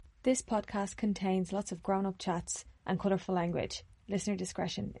This podcast contains lots of grown-up chats and colourful language. Listener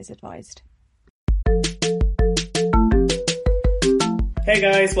discretion is advised. Hey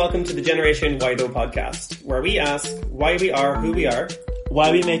guys, welcome to the Generation Wido podcast, where we ask why we are who we are,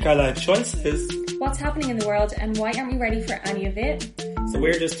 why we make our life choices, what's happening in the world, and why aren't we ready for any of it? So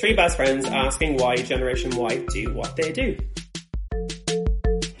we're just three best friends asking why Generation Y do what they do.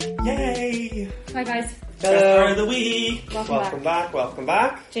 Yay! Hi guys. Best part of the week. Welcome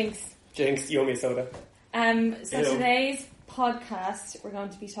back. Jinx, you owe me a soda. Today's podcast, we're going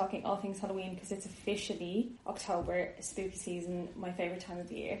to be talking all things Halloween because it's officially October, spooky season, my favourite time of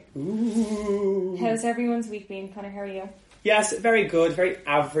the year. Ooh. How's everyone's week been? Connor, how are you? Yes, very good, very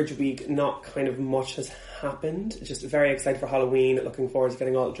average week, not kind of much has happened. Just very excited for Halloween, looking forward to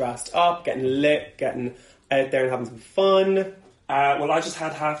getting all dressed up, getting lit, getting out there and having some fun. Well, I just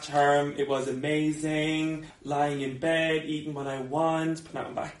had half term. It was amazing. Lying in bed, eating what I want, but now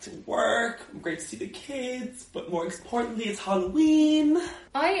I'm back to work. I'm great to see the kids, but more importantly, it's Halloween.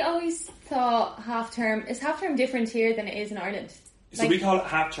 I always thought is half term different here than it is in Ireland? So we call it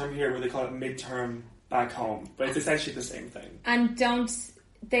half term here, where they call it midterm back home, but it's essentially the same thing. And don't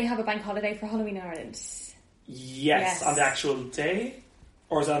they have a bank holiday for Halloween in Ireland? Yes, on the actual day,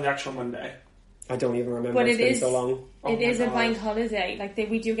 or is it on the actual Monday? I don't even remember. But it's been so long. It is a bank holiday.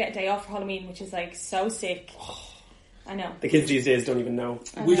 We do get a day off for Halloween, which is so sick. I know. The kids these days don't even know.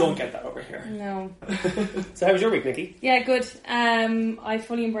 We don't get that over here. No. So how was your week, Nikki? Yeah, good. I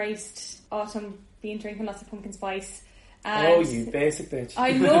fully embraced autumn, drinking lots of pumpkin spice. Oh, you basic bitch.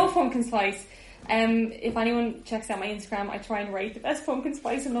 I love pumpkin spice. If anyone checks out my Instagram, I try and rate the best pumpkin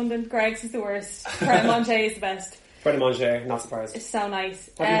spice in London. Greg's is the worst. Pret a Manger is the best. Pret a Manger, not surprised. It's so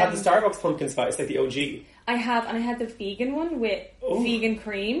nice. Have you had the Starbucks pumpkin spice, like the OG? I have, and I had the vegan one with vegan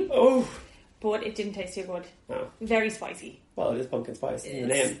cream. Oh. But it didn't taste too good. No. Very spicy. Well, it is pumpkin spice in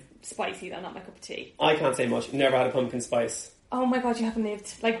the It's name. spicy though, not my cup of tea. I can't say much. Never had a pumpkin spice. Oh my god, you haven't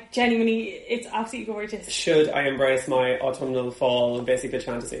lived. Genuinely, it's absolutely gorgeous. Should I embrace my autumnal fall basic bitch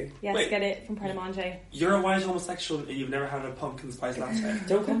fantasy? Yes, Wait. get it from Pret a Manger. You're a white homosexual and you've never had a pumpkin spice latte.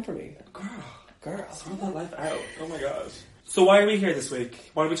 Don't come for me. Girl, sort that life out. Oh my god. So why are we here this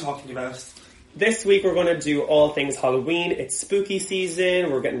week? What are we talking about? This week we're going to do all things Halloween. It's spooky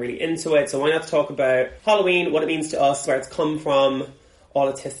season. We're getting really into it. So why not talk about Halloween, what it means to us, where it's come from, all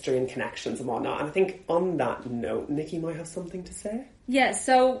its history and connections and whatnot. And I think on that note, Nikki might have something to say. Yeah,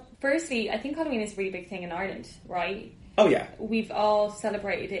 so firstly, I think Halloween is a really big thing in Ireland, right? Oh yeah. We've all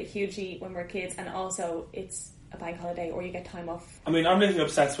celebrated it hugely when we're kids, and also it's a bank holiday or you get time off. I mean, I'm living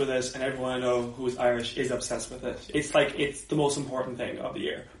obsessed with it, and everyone I know who is Irish is obsessed with it. It's the most important thing of the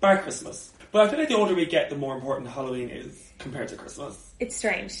year, bar Christmas. But I feel like the older we get, the more important Halloween is compared to Christmas. It's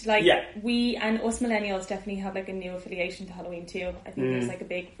strange. We and us millennials definitely have a new affiliation to Halloween too. I think there's a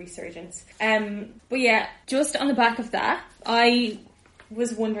big resurgence. But yeah, just on the back of that, I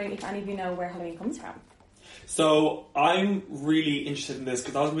was wondering if any of you know where Halloween comes from. So I'm really interested in this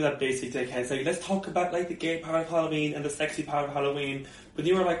because I was going to be that basic dickhead saying, let's talk about the gay part of Halloween and the sexy part of Halloween. But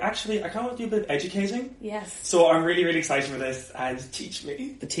you were like, actually, I kind of want to do a bit of educating. Yes. So I'm really, really excited for this, and teach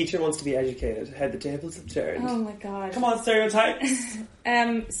me. The teacher wants to be educated. How the tables have turned. Oh my god. Come on, stereotypes.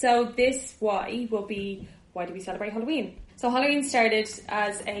 So this why will be, why do we celebrate Halloween? So Halloween started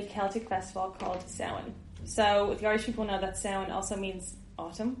as a Celtic festival called Samhain. So the Irish people know that Samhain also means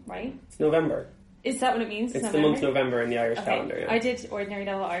autumn, right? It's November. Is that what it means? It's the month November in the Irish calendar, yeah. I did ordinary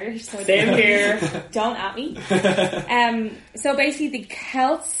level Irish, so same here. Don't at me. So basically the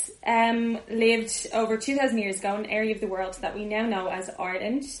Celts lived over 2,000 years ago in an area of the world that we now know as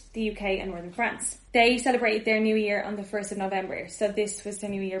Ireland, the UK and northern France. They celebrated their new year on the 1st of November. So this was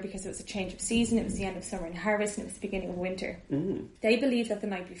their new year because it was a change of season, it was the end of summer and harvest, and it was the beginning of winter. They believed that the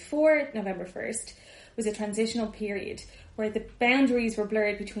night before November 1st was a transitional period where the boundaries were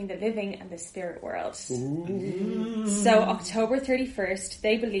blurred between the living and the spirit world. So October 31st,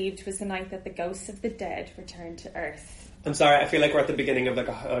 they believed, was the night that the ghosts of the dead returned to Earth. I'm sorry, I feel like we're at the beginning of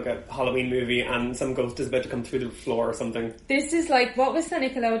a Halloween movie and some ghost is about to come through the floor or something. This is what was the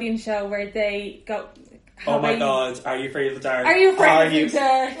Nickelodeon show where they go... Oh my god, Are You Afraid of the Dark? Are you afraid of the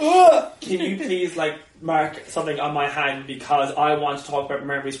dark? Can you please mark something on my hand, because I want to talk about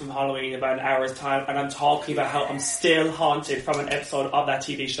memories from Halloween in about an hour's time, and I'm talking about how I'm still haunted from an episode of that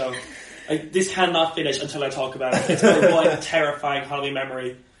TV show. This cannot finish until I talk about it. It's my one terrifying Halloween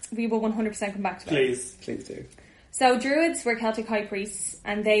memory. We will 100% come back to it. Please do. So Druids were Celtic high priests,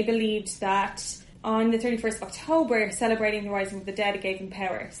 and they believed that on the 31st of October, celebrating the rising of the dead, it gave them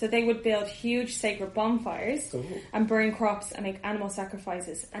power. So they would build huge sacred bonfires and burn crops and make animal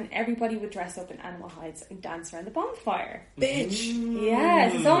sacrifices, and everybody would dress up in animal hides and dance around the bonfire. Bitch!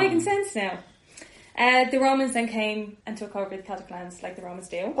 Yes, it's all making sense now. The Romans then came and took over the Celtic lands like the Romans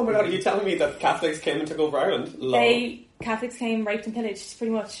do. Oh my god, are you telling me that Catholics came and took over Ireland? Catholics came, raped and pillaged,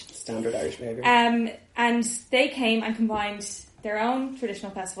 pretty much. Standard Irish behaviour. And they came and combined their own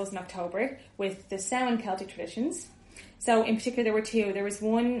traditional festivals in October with the Samhain Celtic traditions. So in particular there were two. There was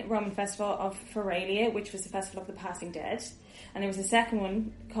one Roman festival of Feralia, which was the festival of the passing dead. And there was a second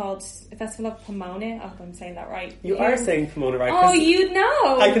one called the Festival of Pomona. I hope I'm saying that right. You are saying Pomona right. Oh, you'd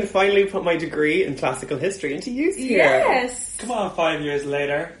know. I can finally put my degree in classical history into use here. Yes. Come on, 5 years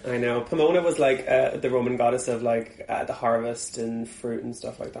later. I know. Pomona was like the Roman goddess of like the harvest and fruit and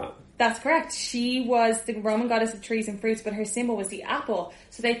stuff like that. That's correct. She was the Roman goddess of trees and fruits, but her symbol was the apple.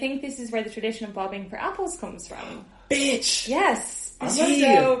 So they think this is where the tradition of bobbing for apples comes from. Bitch! Yes. This is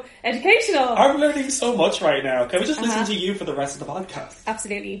so educational. I'm learning so much right now. Can we just listen to you for the rest of the podcast?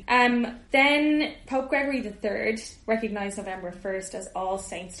 Absolutely. Then Pope Gregory III recognised November 1st as All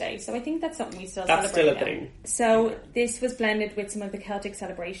Saints' Day. So I think that's something we still celebrate. That's still a now. thing. So this was blended with some of the Celtic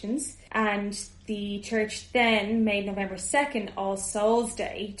celebrations, and the church then made November 2nd All Souls'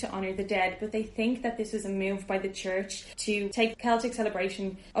 Day to honour the dead, but they think that this was a move by the church to take Celtic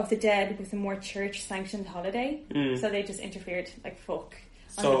celebration of the dead with a more church-sanctioned holiday. So they just interfered like fuck.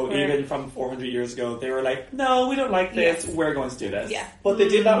 So even from 400 years ago, they were like, no, we don't like this, we're going to do this. Yeah. But they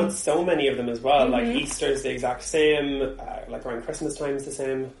did that with so many of them as well. Like Easter's the exact same, like around Christmas time is the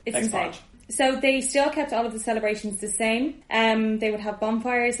same. It's insane. So they still kept all of the celebrations the same. They would have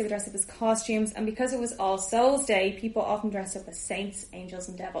bonfires, they would dress up as costumes, and because it was All Souls' Day, people often dressed up as saints, angels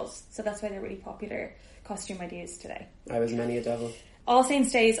and devils. So that's why they're really popular costume ideas today. I was many a devil. All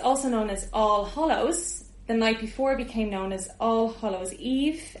Saints' Day is also known as All Hallows. The night before became known as All Hallows'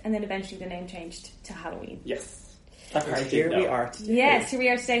 Eve, and then eventually the name changed to Halloween. Yes. Here we are today. Yes, here we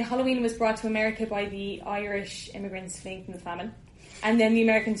are today. Halloween was brought to America by the Irish immigrants fleeing from the famine. And then the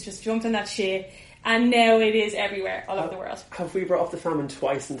Americans just jumped on that shit, and now it is everywhere, all over the world. Have we brought up the famine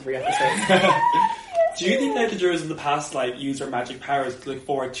twice in 3 episodes? Do you think that the Druids of the past like use their magic powers to look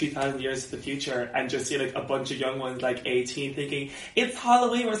forward 2,000 years to the future and just see like a bunch of young ones like 18 thinking, it's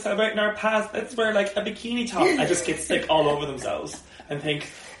Halloween, we're celebrating our past, let's wear like a bikini top, and just get sick all over themselves and think,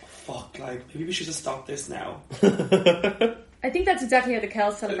 fuck, like maybe we should just stop this now. I think that's exactly how the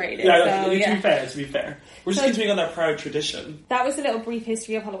Celts celebrated it. Yeah, so, to be fair. We're just continuing on that proud tradition. That was a little brief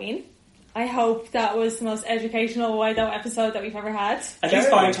history of Halloween. I hope that was the most educational wide-out episode that we've ever had. At least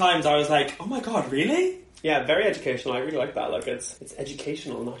 5 times I was like, oh my god, really? Yeah, very educational. I really like that. Like it's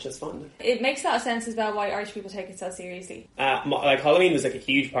educational, not just fun. It makes a lot of sense as well why Irish people take it so seriously. Like Halloween was like a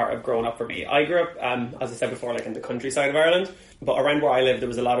huge part of growing up for me. I grew up, as I said before, like in the countryside of Ireland. But around where I lived, there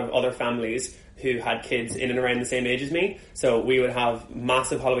was a lot of other families who had kids in and around the same age as me. So we would have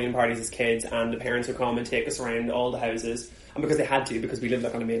massive Halloween parties as kids, and the parents would come and take us around all the houses. And because they had to, because we lived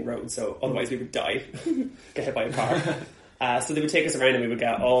like on a main road, so otherwise we would die, get hit by a car. So they would take us around and we would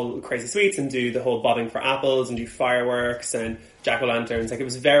get all crazy sweets and do the whole bobbing for apples and do fireworks and jack-o'-lanterns. Like it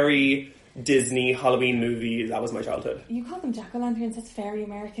was very Disney Halloween movie. That was my childhood. You call them jack-o'-lanterns? That's very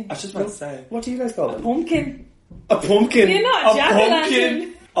American. I was just about to say. What do you guys call them? Pumpkin. A pumpkin? You're not A jack-o'-lantern.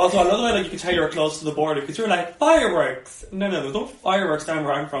 pumpkin. Also, I love the way like you could tell you were close to the border because you were like, fireworks! No, there's no fireworks down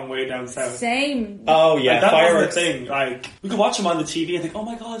where I'm from, way down south. Same. Oh yeah, Like, that fireworks. wasn't a thing. Like, we could watch them on the TV and think, oh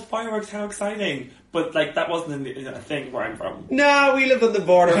my god, fireworks, how exciting. But like, that wasn't a thing where I'm from. No, we lived on the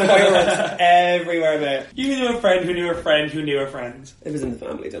border. Fireworks everywhere, mate. You knew a friend who knew a friend who knew a friend. It was in the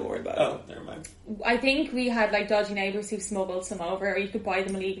family, don't worry about it. Oh, never mind. I think we had like dodgy neighbours who smuggled some over, or you could buy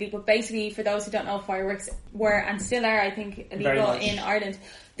them illegally. But basically, for those who don't know, fireworks were and still are, I think, illegal in Ireland.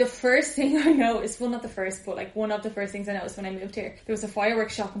 The first thing I noticed, well, not the first, but like one of the first things I noticed when I moved here, there was a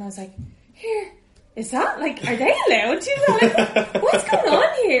fireworks shop, and I was like, here. Is that, like, are they allowed to? Like, what's going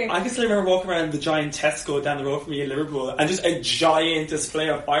on here? I can still remember walking around the giant Tesco down the road from me in Liverpool and just a giant display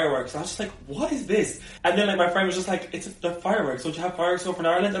of fireworks. And I was just like, what is this? And then like my friend was just like, they're fireworks. Don't you have fireworks over in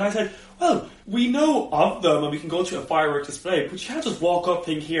Ireland? And I said, well, we know of them and we can go to a firework display, but you can't just walk up,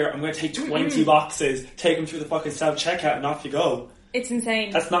 think here, I'm going to take 20 boxes, take them through the fucking self-checkout and off you go. It's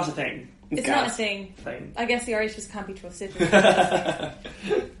insane. That's not a thing. It's not a thing. I guess the Irish just can't be trusted.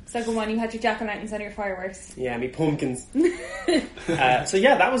 So go on, you had your jack-o'-lanterns and your fireworks. Yeah, me pumpkins. So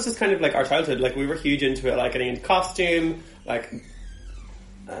yeah, that was just kind of like our childhood. Like we were huge into it, like getting into costume, like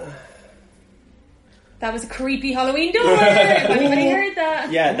That was a creepy Halloween door. Have anybody heard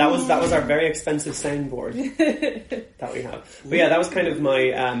that? Yeah, that was our very expensive soundboard that we have. But yeah, that was kind of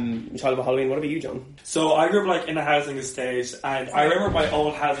my childhood Halloween. What about you, John? So I grew up like in a housing estate, and I remember my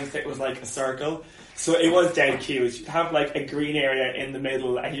old housing estate was like a circle. So it was dead cute. You'd have like a green area in the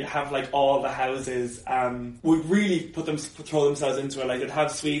middle, and you'd have like all the houses would really throw themselves into it. Like they'd have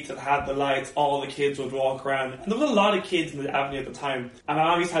suites that had the lights, all the kids would walk around. And there was a lot of kids in the avenue at the time. And I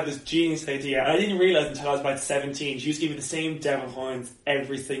always had this genius idea, and I didn't realise until I was about 17. She used to give me the same devil horns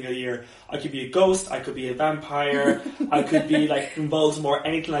every single year. I could be a ghost, I could be a vampire, I could be like Voldemort,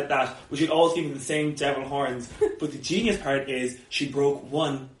 anything like that. But she'd always give me the same devil horns. But the genius part is she broke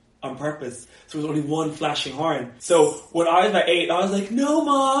one on purpose. So there was only one flashing horn. So when I was about 8, I was like, no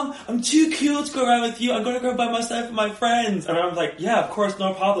mom, I'm too cool to go around with you. I'm going to go by myself and my friends. And I was like, yeah, of course,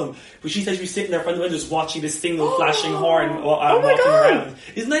 no problem. But she said she was sitting there in front of the window just watching this single flashing horn while I'm walking around.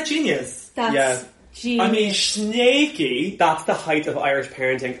 Isn't that genius? That's genius. I mean, snaky. That's the height of Irish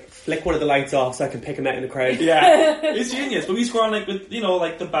parenting. Flick one of the lights off so I can pick him out in the crowd. Yeah, it's genius. But we used to go on like with,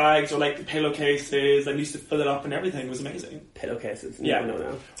 like the bags or like the pillowcases, and used to fill it up and everything. It was amazing. Pillowcases. Yeah.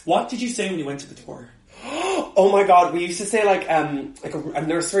 No. What did you say when you went to the tour? Oh my god, we used to say like a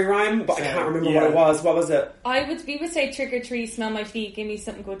nursery rhyme, but I can't remember what it was. What was it? We would say trick or treat, smell my feet, give me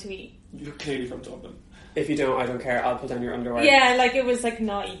something good to eat. You're clearly from Dublin. If you don't, I don't care. I'll pull down your underwear. Yeah, like it was like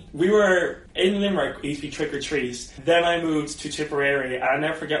naughty. We were in Limerick, it used to be trick or treat. Then I moved to Tipperary, and I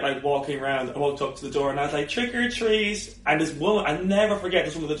never forget like walking around. I walked up to the door and I was like, trick or treat. And this woman, I never forget,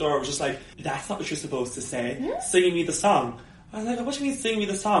 this woman at the door was just like, that's not what you're supposed to say. Singing me the song. I was like, what do you mean sing me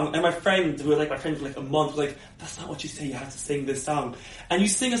the song? And my friend, who was like my friend for like a month, was like, that's not what you say, you have to sing this song. And you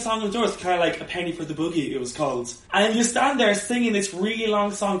sing a song on the door, it's kind of like A Penny for the Boogie, it was called. And you stand there singing this really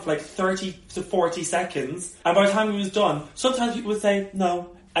long song for like 30 to 40 seconds, and by the time it was done, sometimes people would say, no,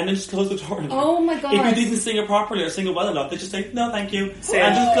 and then just close the door. Oh my god. If you didn't sing it properly or sing it well enough, they'd just say, no thank you,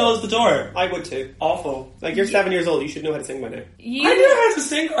 and just close the door. I would too. Awful. Like, you're 7 years old, you should know how to sing by now. I knew how to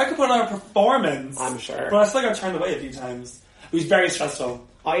sing, I could put on a performance. I'm sure. But I still got turned away a few times. It was very stressful.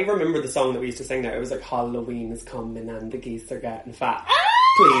 I remember the song that we used to sing there. It was like, Halloween is coming and the geese are getting fat.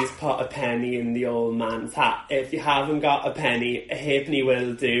 Please put a penny in the old man's hat. If you haven't got a penny, a halfpenny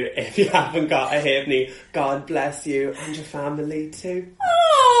will do. If you haven't got a halfpenny, God bless you and your family too.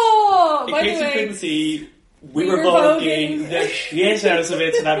 Oh! In By case the you way, couldn't see, we were voguing the shit out of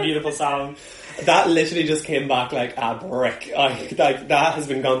it to that beautiful song. That literally just came back like a brick. That has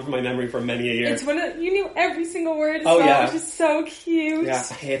been gone from my memory for many a year. it's you knew every single word as Oh, well, yeah. which is so cute. Yeah,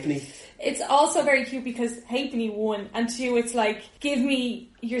 a halfpenny. It's also very cute because halfpenny, 1, and 2, it's like, give me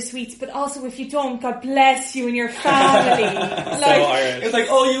your sweets, but also if you don't, God bless you and your family. So Irish. It's like,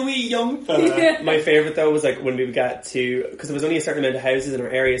 oh, you wee young fella. My favourite though was like when we would get to, because there was only a certain amount of houses in our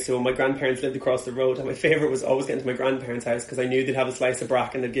area, so my grandparents lived across the road, and my favourite was always getting to my grandparents' house because I knew they'd have a slice of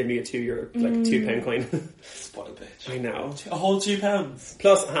brack and they'd give me a £2 coin. Spoiled bitch. I know. A whole £2.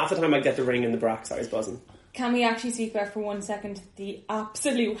 Plus, half the time I'd get the ring in the brack, so I was buzzing. Can we actually speak about for 1 second the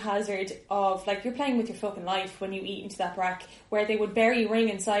absolute hazard of, like, you're playing with your fucking life when you eat into that brack, where they would bury a ring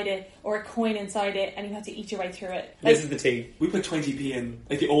inside it or a coin inside it and you had to eat your way through it. Like, This is the tea. We put 20p in.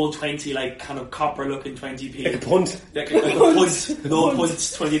 Like the old 20, like kind of copper looking 20p. Like a punt. Like a punt. An old punt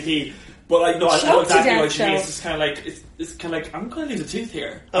 20p. But like, no, I know exactly what you mean. It's just kind of like, it's kind of like, I'm going to lose a tooth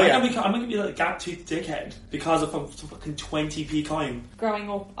here. Oh, yeah. I'm going to be like a gap tooth dickhead because of a fucking 20p coin. growing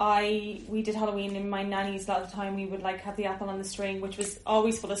up, we did Halloween in my nanny's. A lot of the time we would like have the apple on the string, which was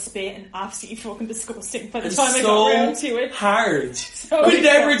always full of spit and absolutely fucking disgusting by the It's time I got around to it. hard. So Could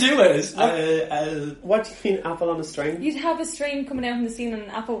never do it. What do you mean, apple on a string? You'd have a string coming out from the ceiling and an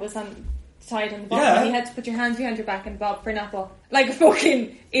apple was tied on the bottom, Yeah. and you had to put your hands behind your back and bob for an apple. Like a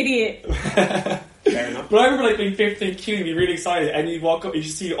fucking idiot. Fair enough. But I remember like being 15 cute and be really excited, and you'd walk up and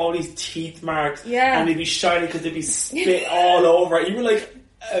you'd see all these teeth marks, Yeah. and they'd be shiny because they'd be spit all over it. You were like,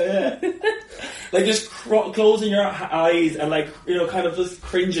 like just closing your eyes and like, you know, kind of just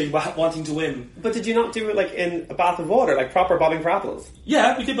cringing but wanting to win. But did you not do it like in a bath of water, like proper bobbing for apples?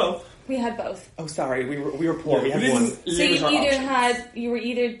 Yeah, we did both. We had both. Oh, sorry, we were poor. We had didn't one. So limit you our you were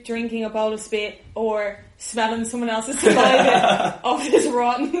either drinking a bowl of spit or smelling someone else's saliva off this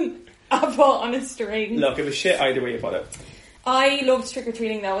rotten apple on a string. Look, it was shit either way you put it. I loved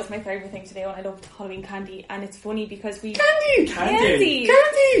trick-or-treating, that was my favourite thing to do, and I loved Halloween candy, and it's funny because we... Candy! Candy!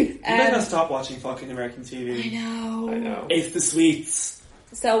 Candy! You better stop watching fucking American TV. I know. I know. It's the sweets.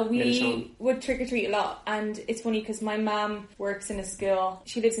 So Really, Sean? we would trick-or-treat a lot, and it's funny because my mum works in a school.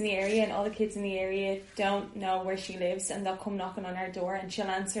 She lives in the area, and all the kids in the area don't know where she lives, and they'll come knocking on our door, and she'll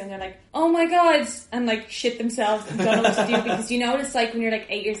answer, and they're like, oh my god, and like shit themselves and don't know what to do, because you know what it's like when you're like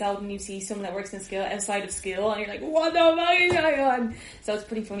 8 years old and you see someone that works in a school outside of school, and you're like, what the fuck is going on? So it's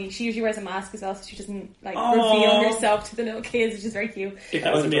pretty funny. She usually wears a mask as well, so she doesn't like reveal herself to the little kids, which is very cute. If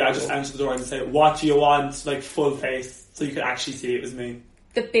that was me, I'd just answer the door and say, what do you want? Like full face, so you could actually see it was me.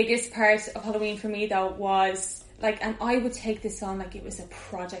 The biggest part of Halloween for me though was like, and I would take this on like it was a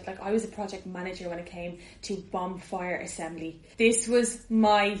project. Like I was a project manager when it came to bonfire assembly. This was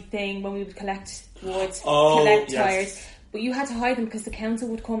my thing when we would collect wood, collect tires. But you had to hide them because the council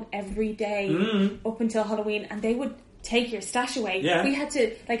would come every day up until Halloween, and they would take your stash away. Yeah. We had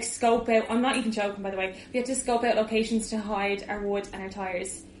to like scope out, I'm not even joking by the way, we had to scope out locations to hide our wood and our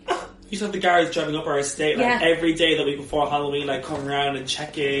tires. We used to have the guards driving up our estate like every day the week before Halloween, like coming around and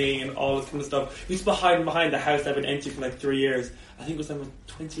checking and all this kind of stuff. We used to be hiding behind the house that had been empty for like 3 years. I think it was number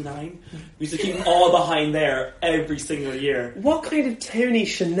 29. We used to keep them all behind there every single year. What kind of towny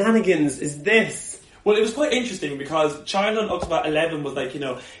shenanigans is this? Well, it was quite interesting because childhood up to about 11 was like, you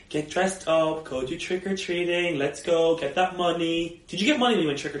know, get dressed up, go do trick-or-treating, let's go, get that money. Did you get money when you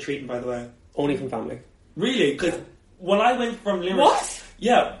went trick-or-treating, by the way? Only from family. Really? Because when I went from Limerick... What?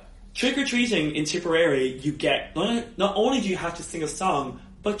 Yeah. Trick-or-treating in Tipperary, you get... Not only do you have to sing a song,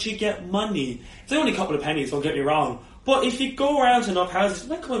 but you get money. It's only a couple of pennies, don't get me wrong. But if you go around to enough houses, it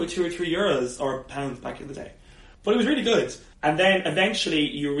might come out with €2 or €3, or pounds back in the day. But it was really good. And then eventually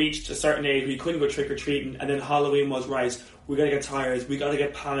you reached a certain age where you couldn't go trick-or-treating, and then Halloween was, right, we gotta get tires, we gotta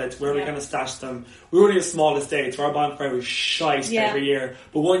get pallets, where are we gonna stash them? We were only a small estate, so our bonfire was shite every year.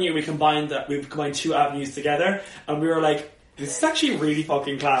 But one year we combined 2 avenues together, and we were like, this is actually really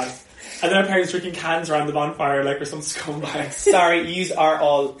fucking class. And then our parents drinking cans around the bonfire like we're some scumbags. Sorry, yous are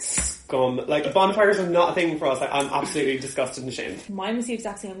all scum. Like, bonfires are not a thing for us. Like, I'm absolutely disgusted and ashamed. Mine was the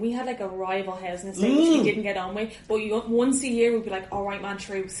exact same. We had like a rival house in the state which we didn't get on with, but once a year we'd be like, alright man,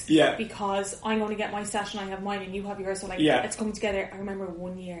 truce. Yeah. Because I'm going to get my stash and I have mine and you have yours, so like, let's come together. I remember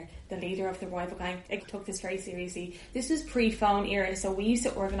one year, the leader of the rival gang, I took this very seriously. This was pre-phone era, so we used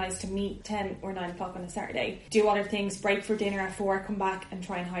to organise to meet 10 or 9 o'clock on a Saturday, do other things, break for dinner at 4, come back and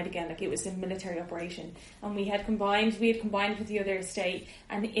try and hide again. Like, it was a military operation. And we had combined with the other estate,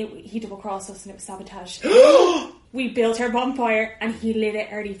 and he double-crossed us and it was sabotage. We built our bonfire and he lit it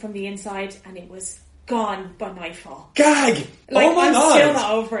early from the inside and it was gone by nightfall. Gag! Like, oh my I'm god! still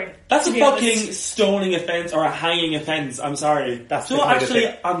not over it. That's a fucking stoning offence or a hanging offence. I'm sorry. That's so the kind of actually,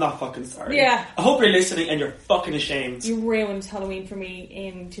 thing. I'm not fucking sorry. Yeah. I hope you're listening and you're fucking ashamed. You ruined Halloween for me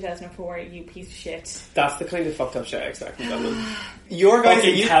in 2004, you piece of shit. That's the kind of fucked up shit I expect from Dublin. Your guys...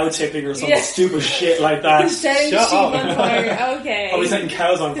 Fucking cow tipping or some stupid shit like that. Setting Shut sheep up. on fire, okay. Probably setting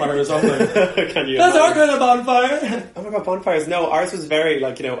cows on fire or something. Can you That's imagine? our kind of bonfire. Oh my god, bonfires. No, ours was very,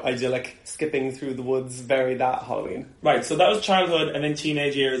 like, you know, idyllic, skipping through the woods, very that Halloween. Right, so that was childhood and then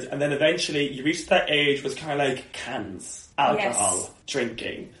teenage years, and then eventually you reached that age was kind of like cans, alcohol,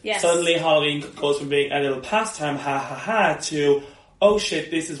 drinking. Yes. Suddenly Halloween goes from being a little pastime, ha ha ha, to, oh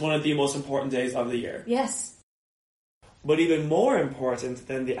shit, this is one of the most important days of the year. Yes. But even more important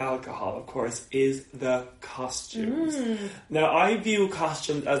than the alcohol, of course, is the costumes. Now, I view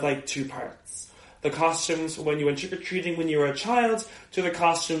costumes as like 2 parts. The costumes when you went trick-or-treating when you were a child, to the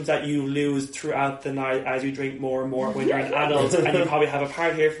costumes that you lose throughout the night as you drink more and more when you're an adult, and you probably have a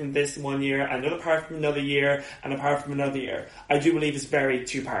part here from this one year, another part from another year, and a part from another year. I do believe it's very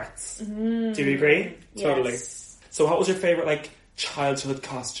 2 parts. Do you agree? Yes. Totally. So what was your favourite, like, childhood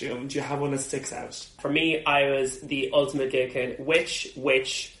costume? Do you have one that sticks out? For me, I was the ultimate gay kid. Witch.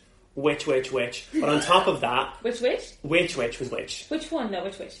 But on top of that... Which? Witch was witch. Which one? No,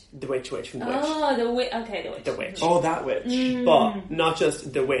 which? The witch from the witch. Oh, the witch. Okay, the witch. The witch. Oh, that witch. But not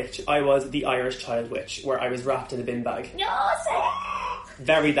just the witch. I was the Irish child witch, where I was wrapped in a bin bag. No,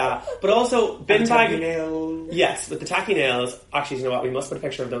 Very that. But also, bin bag... nails. Yes, with the tacky nails. Actually, you know what? We must put a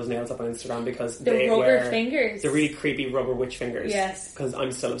picture of those nails up on Instagram because they rubber were... fingers. The really creepy rubber witch fingers. Yes. Because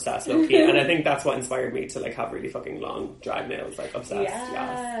I'm still obsessed, low-key. And I think that's what inspired me to, like, have really fucking long, drag nails. Like, obsessed.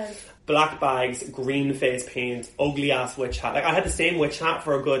 Yes. Black bags, green face paint, ugly ass witch hat. Like, I had the same witch hat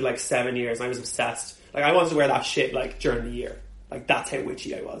for a good, like, 7 years and I was obsessed. Like, I wanted to wear that shit, like, during the year. Like, that's how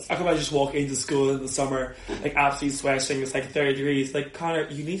witchy I was. I could just walk into school in the summer, like, absolutely sweating, it's like 30 degrees. Like, Connor,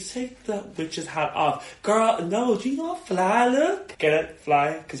 you need to take the witch's hat off. Girl, no, do you not fly, look? Get it?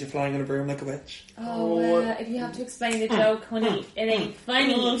 Fly? Because you're flying on a broom like a witch. Oh, if you have to explain the joke, honey, it ain't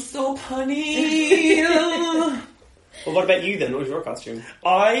funny. Oh, so punny. Well, what about you then? What was your costume?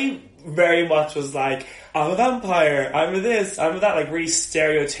 I very much was like, I'm a vampire, I'm a this, I'm a that, like really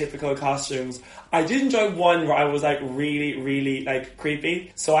stereotypical costumes. I did enjoy one where I was like really, really like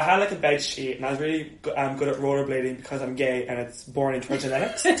creepy. So I had like a bed sheet and I was really good at rollerblading because I'm gay and it's born into our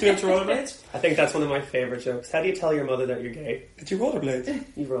genetics to be able to rollerblade. I think that's one of my favourite jokes. How do you tell your mother that you're gay? Did you rollerblade?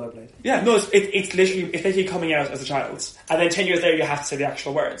 You rollerblade. Yeah, no, it's literally coming out as a child. And then 10 years later you have to say the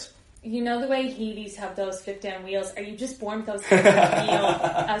actual word. You know the way Heelys have those flip-down wheels? Are you just born with those flip-down wheels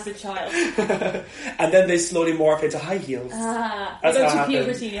as a child? And then they slowly morph into high heels. That's go to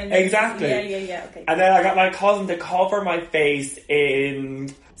puberty. And exactly. Yeah, okay. And then I got my cousin to cover my face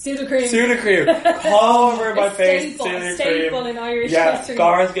in... Sudocrem. Cover my face. A staple in Irish history.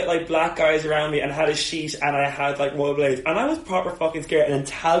 Guards get like black guys around me and I had a sheet and I had like rollerblades. And I was proper fucking scared. And then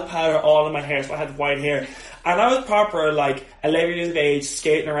talc powder all in my hair, so I had white hair. And I was proper, like, 11 years of age,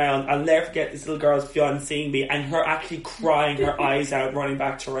 skating around. I'll never forget this little girl's fiance seeing me and her actually crying her eyes out, running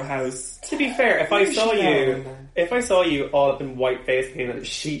back to her house. To be fair, if I saw you all up in white face paint and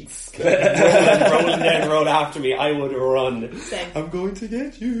sheets rolling down the road after me, I would run. Same. I'm going to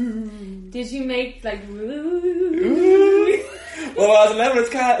get you. Did you make, like, Ooh. Well, I was 11, it's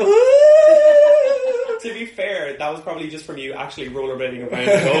cat. To be fair, that was probably just from you actually rollerblading around.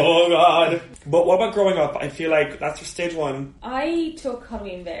 Oh god. But what about growing up? I feel like that's for stage one. I took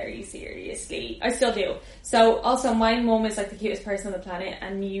Halloween very seriously. I still do. So, also, my mum is like the cutest person on the planet,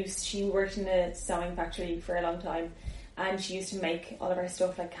 and she worked in a sewing factory for a long time. And she used to make all of our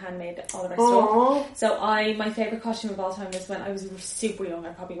stuff, like handmade all of our stuff. So my favourite costume of all time was when I was super young. I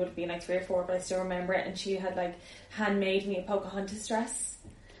probably would have been like 3 or 4, but I still remember it. And she had like handmade me a Pocahontas dress.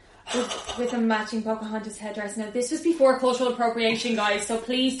 With a matching Pocahontas headdress. Now, this was before cultural appropriation, guys, so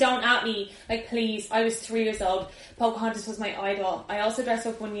please don't at me. Like, please. I was 3 years old. Pocahontas was my idol. I also dressed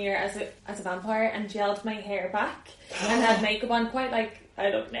up one year as a vampire and gelled my hair back and had makeup on, quite like I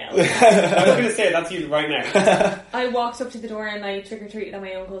look now. I was going to say, that's you right now. I walked up to the door and I trick-or-treated at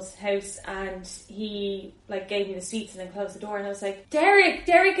my uncle's house, and he like gave me the sweets and then closed the door, and I was like, Derek,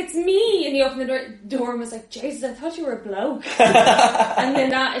 it's me! And he opened the door and was like, Jesus, I thought you were a bloke. And then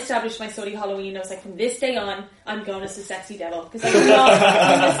that established my study Halloween. I was like, from this day on, I'm going as the sexy devil, because I was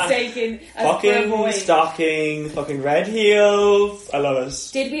not mistaken as fucking for a boy. stocking, fucking red heels. I love it.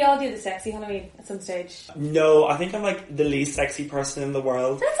 Did we all do the sexy Halloween at some stage? No, I think I'm like the least sexy person in the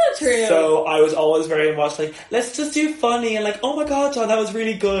world. That's not true. So I was always very much like, let's just do funny and like, oh my god, John, that was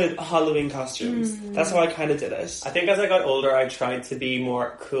really good. Halloween costumes. That's how I kind of did it. I think as I got older, I tried to be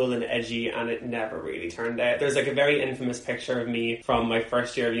more cool and edgy, and it never really turned out. There's like a very infamous picture of me from my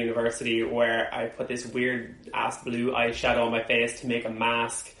first year of university where I put this weird ass blue eyeshadow on my face to make a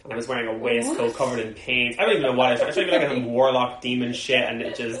mask, and I was wearing a waistcoat covered in paint. I don't even know what I was. I was like a warlock demon shit, and I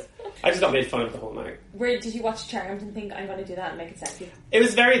just got made fun of the whole night. Where did you watch Charmed and think, I'm going to do that and make it sexy? It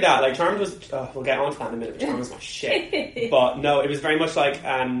was very that. Like, Charmed was... we'll get on to that in a minute, but Charmed was my shit. But no, it was very much like...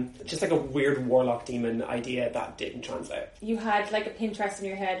 just like a weird warlock demon idea that didn't translate. You had like a Pinterest in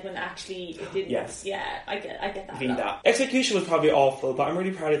your head when actually it didn't. Yes. Yeah, I get that. Be that. Execution was probably awful, but I'm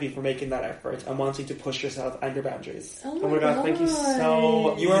really proud of you for making that effort and wanting to push yourself and your boundaries. Oh my god, thank you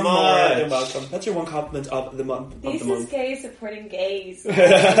so You are much. more than welcome. That's your one compliment of the month. This is gays supporting gays.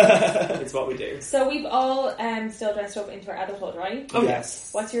 It's what we do. So we've all still dressed up into our adulthood, right? Oh yes.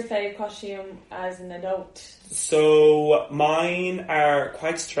 What's your favourite costume as an adult? So mine are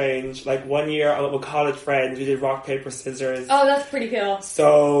quite strange. Like one year I went with college friends, we did rock, paper, scissors. Oh, that's pretty cool.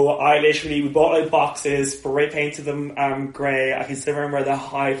 So we bought like boxes, spray painted them grey. I can still remember the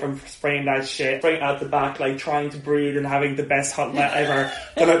high from spraying that shit, spraying out the back, like trying to breathe and having the best hot night ever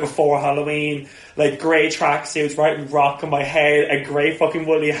the night before Halloween. Like grey tracksuits, writing rock on my head, a grey fucking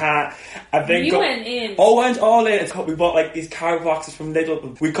woolly hat. And then went in. Oh, went all in. We bought like these card boxes from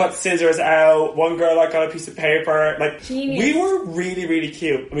Lidl. We cut scissors out. One girl like got a piece of paper. Like Genius. We were really, really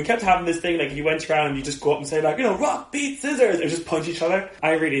cute. And we kept having this thing like you went around and you just go up and say like, rock, beat, scissors, and just punch each other.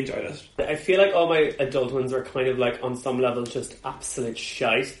 I really enjoyed it. I feel like all my adult ones were kind of like on some level just absolute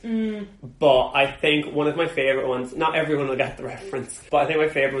shite. But I think one of my favourite ones, not everyone will get the reference, but I think my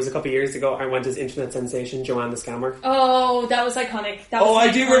favourite was a couple of years ago. I went as internet sensation Joanne the Scammer. Oh, that was iconic.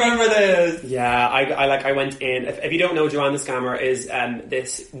 I do remember this. Yeah, I went in. If you don't know, Joanne the Scammer is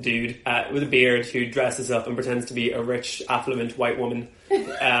this dude with a beard who dresses up and pretends to be a rich, affluent white woman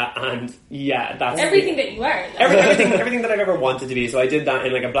And yeah, that's Everything that you are. everything that I've ever wanted to be. So I did that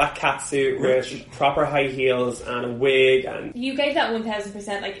in like a black catsuit with proper high heels and a wig, and You gave that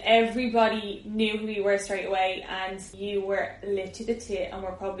 1000%. Like, everybody knew who you were straight away, and you were lit to the tit and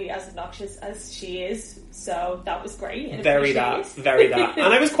were probably as obnoxious as she is. So that was great. And very appreciated. that.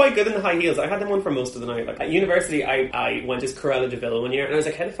 And I was quite good in the high heels. I had them on for most of the night. Like at university, I went as Cruella de Vil one year, and I was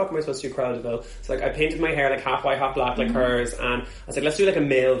like, how the fuck am I supposed to do Cruella de Vil? So like, I painted my hair like half white, half black, like hers, and I was like, let's do like a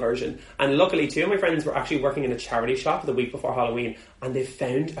male version. And luckily, 2 of my friends were actually working in a charity shop the week before Halloween, and they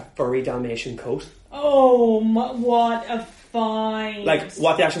found a furry Dalmatian coat. Oh, what a find. Like,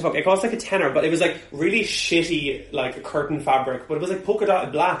 what the actual fuck? It cost like a tenner, but it was like really shitty, like curtain fabric, but it was like polka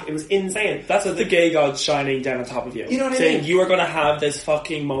dotted black. It was insane. That's what the gay god shining down on top of you. You know what I saying mean? you are going to have this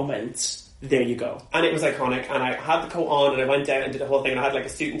fucking moment. There you go. And it was iconic, and I had the coat on, and I went down and did the whole thing, and I had like a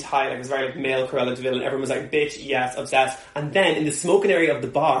suit and tie, like it was very like male Cruella de Vil, and everyone was like, bitch, yes, obsessed. And then in the smoking area of the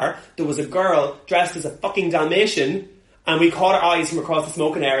bar, there was a girl dressed as a fucking Dalmatian, and we caught her eyes from across the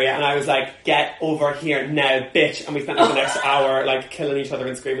smoking area, and I was like, get over here now, bitch. And we spent like the next hour like killing each other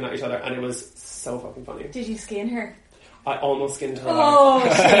and screaming at each other, and it was so fucking funny. Did you skin her? I almost skinned her. Oh,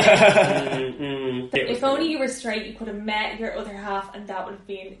 shit. If only you were straight, you could have met your other half, and that would have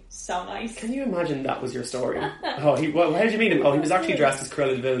been so nice. Can you imagine that was your story? How did you meet him? Oh, he was actually dressed as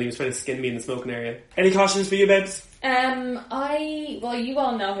Cruella de Vil, and he was trying to skin me in the smoking area. Any cautions for you, babes? Well, you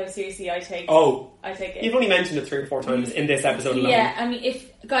all know how seriously I take it. You've only mentioned it 3 or 4 times in this episode alone. Yeah, I mean, if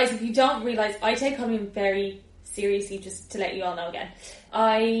you don't realise, I take Halloween very seriously, just to let you all know again.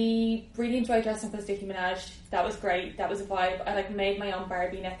 I really enjoyed dressing up as Nicki Minaj. That was great. That was a vibe. I like made my own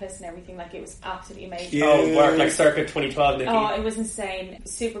Barbie necklace and everything. Like, it was absolutely amazing. Yeah. Oh, work like circa 2012, Nicki. Oh, it was insane.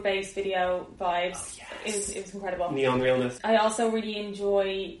 Super bass video vibes. Oh, yes. It was incredible. Neon realness. I also really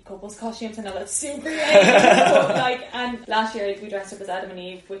enjoy couples costumes. I know that's super lame, but and last year we dressed up as Adam and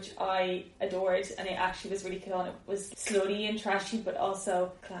Eve, which I adored, and it actually was really cool. And it was slutty and trashy, but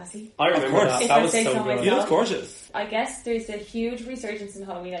also classy. I remember that. If That I was say so so good. myself. You look gorgeous. I guess there's a huge resurgence in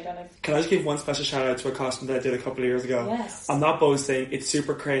Halloween. I don't know. Can I just give one special shout out to a costume that I did a couple of years ago? Yes. I'm not boasting, it's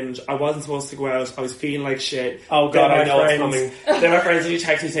super cringe. I wasn't supposed to go out, I was feeling like shit. Oh god, I know it's coming. Then my friends usually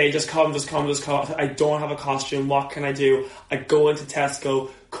text me saying, just come. I don't have a costume, what can I do? I go into Tesco,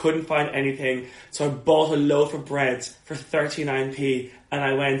 couldn't find anything, so I bought a loaf of bread for 39p and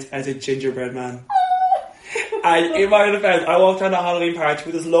I went as a gingerbread man. And in my defense, I walked down the Halloween party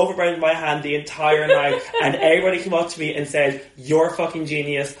with this loaf of bread in my hand the entire night, and everybody came up to me and said, "You're a fucking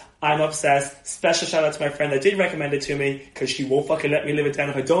genius. I'm obsessed." Special shout out to my friend that did recommend it to me, because she won't fucking let me live it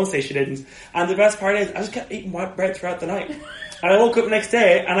down if I don't say she didn't. And the best part is, I just kept eating white bread throughout the night. And I woke up the next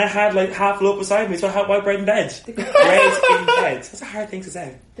day and I had like half a loaf beside me, so I had white bread in bed. Bread in bed. That's a hard thing to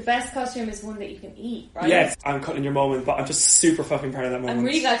say. The best costume is one that you can eat, right? Yes, I'm cutting your moment, but I'm just super fucking proud of that moment. I'm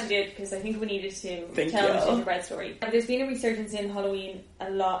really glad you did, because I think we needed to tell you. the gingerbread story. There's been a resurgence in Halloween a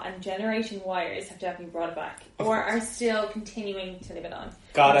lot, and Generation Yers have definitely brought it back, or are still continuing to live it on.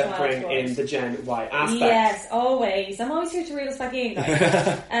 Gotta bring in the Gen Y aspect. Yes, always. I'm always here to reel us back in,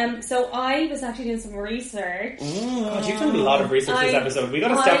 guys. So I was actually doing some research. God, you've done a lot of research this episode. We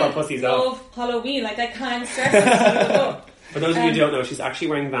gotta step our pussies I up. love Halloween. Like, I can't stress it enough. For those of you who don't know, she's actually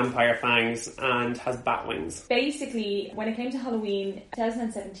wearing vampire fangs and has bat wings. Basically, when it came to Halloween,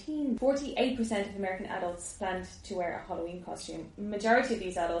 2017, 48% of American adults planned to wear a Halloween costume. Majority of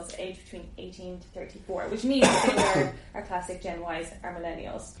these adults aged between 18 to 34, which means they were our classic Gen Ys, our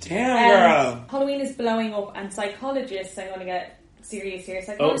millennials. Damn, girl. Halloween is blowing up, and psychologists, I'm going to get serious here.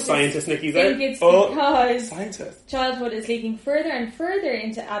 Psychologists scientist Nikki's think out. it's because Scientist. childhood is leaking further and further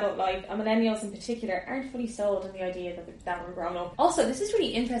into adult life, and millennials in particular aren't fully sold on the idea that we're grown up. Also, this is really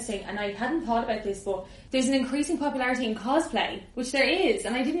interesting, and I hadn't thought about this, but there's an increasing popularity in cosplay, which there is,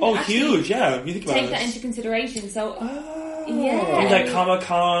 and I didn't actually huge, yeah. You think about take it. that into consideration. So, Things like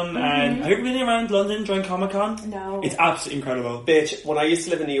Comic-Con, and have you ever been around London during Comic-Con? No. It's absolutely incredible. Bitch, when I used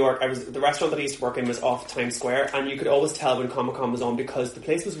to live in New York, the restaurant that I used to work in was off Times Square, and you could always tell when Comic-Con was on because the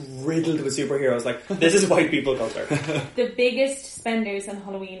place was riddled with superheroes. Like, this is why people go there. The biggest spenders on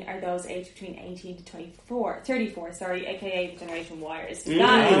Halloween are those aged between 18 to 34, aka the Generation Yers.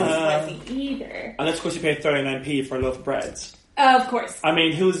 That isn't surprising either. And of course you pay 39p for a loaf of bread. Of course. I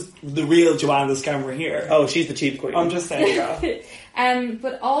mean, who's the real Joanna the Scammer here? Oh, she's the cheap queen. I'm just saying, girl.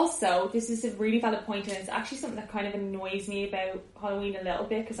 But also, this is a really valid point, and it's actually something that kind of annoys me about Halloween a little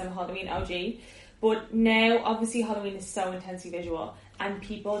bit, because I'm a Halloween OG. But now, obviously, Halloween is so intensely visual, and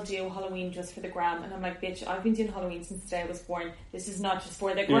people do Halloween just for the gram, and I'm like, bitch, I've been doing Halloween since the day I was born. This is not just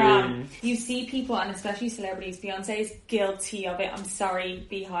for the gram. You see people, and especially celebrities, Beyonce is guilty of it. I'm sorry,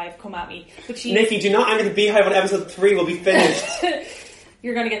 Beehive, come at me. But Nikki, do not anger the Beehive on episode 3, we'll be finished.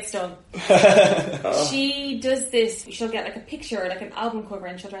 you're going to get stung. She does this, she'll get like a picture, like an album cover,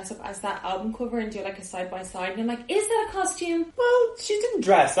 and she'll dress up as that album cover and do like a side-by-side. And I'm like, is that a costume? Well, she didn't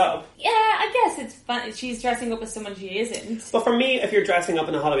dress up. Yeah, I guess it's fun. She's dressing up as someone she isn't. But for me, if you're dressing up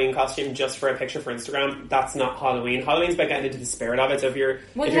in a Halloween costume just for a picture for Instagram, that's not Halloween. Halloween's about getting into the spirit of it. So if you're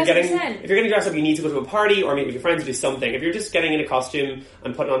getting dressed up, you need to go to a party or meet with your friends or do something. If you're just getting in a costume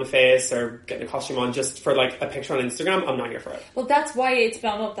and putting on a face or getting a costume on just for like a picture on Instagram, I'm not here for it. Well, that's why it's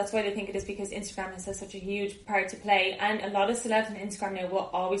blown up. That's why they think it is, because Instagram has such a huge part to play, and a lot of celebs on Instagram now will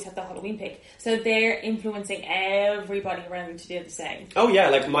always have the Halloween pic, so they're influencing everybody around them to do the same. Oh yeah,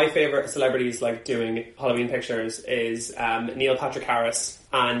 like my favourite celebrities like doing Halloween pictures is Neil Patrick Harris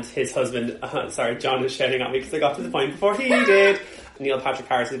and his husband. Sorry, John is shouting at me because I got to the point before he did. Neil Patrick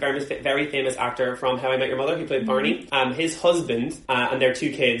Harris is a very famous actor from How I Met Your Mother. He played Barney. His husband and their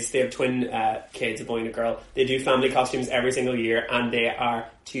 2 kids, they have twin kids, a boy and a girl. They do family costumes every single year, and they are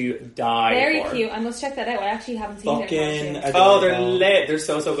to die Very for. cute. I must check that out. I actually haven't seen their costumes. Oh, they're lit. They're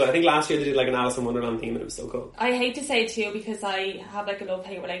so good. I think last year they did like an Alice in Wonderland theme, and it was so cool. I hate to say it too, because I have like a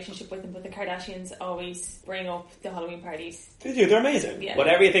love-hate relationship with them, but the Kardashians always bring up the Halloween parties. They do. They're amazing. Yeah.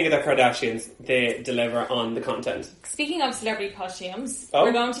 Whatever you think of the Kardashians, they deliver on the content. Speaking of celebrity costumes, Oh.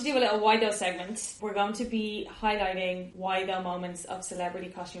 we're going to do a little Why Though segment. We're going to be highlighting Why Though moments of celebrity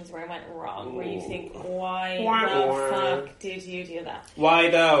costumes where it went wrong, where you think, why the fuck did you do that? Why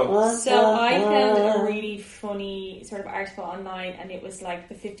though? So I found a really funny sort of article online, and it was like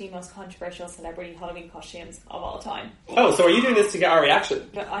the 15 most controversial celebrity Halloween costumes of all time. Oh, so are you doing this to get our reaction?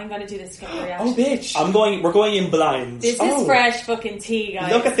 But I'm going to do this to get a reaction. Oh, bitch. We're going in blind. This is fresh fucking tea,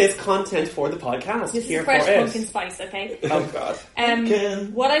 guys. Look at this content for the podcast. This Here is fresh for it. pumpkin spice, okay? Oh, God.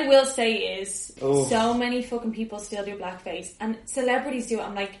 What I will say is, so many fucking people still do blackface, and celebrities do it.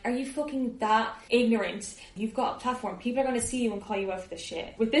 I'm like, are you fucking that ignorant? You've got a platform. People are going to see you and call you out for this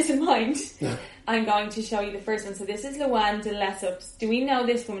shit. With this in mind, I'm going to show you the first one. So this is Luann de Lesseps. Do we know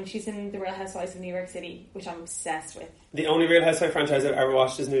this woman? She's in The Real Housewives of New York City, which I'm obsessed with. The only Real Housewife franchise I've ever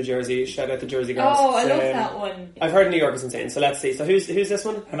watched is New Jersey. Shout out the Jersey Girls. Oh, I love that one. I've heard New York is insane. So let's see. So who's this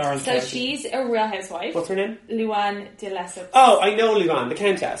one? An orange So County. she's a Real Housewife. What's her name? Luann de Lesseps. Oh, I know Luann, the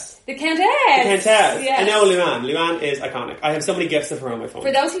Countess. The Countess! The Countess. Yes. I know Luann. Luann is iconic. I have so many gifs of her on my phone.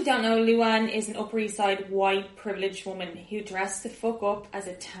 For those who don't know, Luann is an Upper East Side white privileged woman who dressed the fuck up as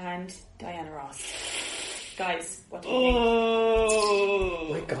a tanned Diana Ross. Guys, what do you think? Oh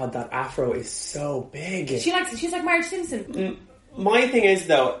my God, that afro is so big. She's like Marge Simpson. My thing is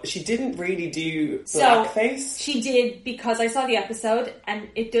though, she didn't really do blackface. She did, because I saw the episode and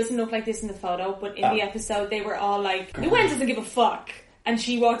it doesn't look like this in the photo, but in the episode they were all like, Luann doesn't give a fuck, and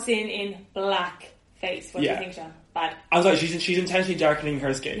she walks in blackface. What do you think, Sean? Bad. I'm sorry, she's intentionally darkening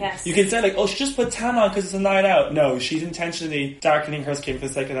her skin. Yes. You can say like, oh, she just put tan on because it's a night out. No, she's intentionally darkening her skin for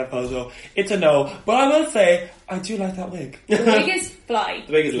the sake of that photo. It's a no. But I will say, I do like that wig. The wig is fly.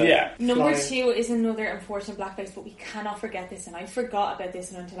 The wig is lit. Yeah. Number Fly. 2 is another unfortunate blackface, but we cannot forget this, and I forgot about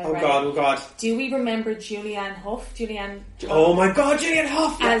this until I read Oh God. Do we remember Julianne Hough? Oh my God, Julianne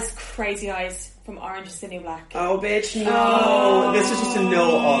Hough. As Crazy Eyes from Orange is the New Black. Oh, bitch, no. This is just a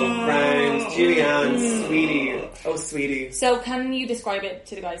no all round. Julianne, sweetie. Oh, sweetie. So, can you describe it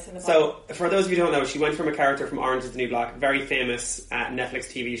to the guys in the So, for those of you who don't know, she went from a character from Orange is the New Black, very famous Netflix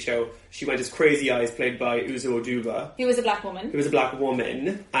TV show. She went as Crazy Eyes, played by Uzo Aduba. Who was a black woman. Who was a black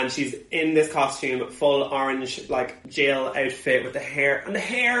woman. And she's in this costume, full orange, like, jail outfit with the hair. And the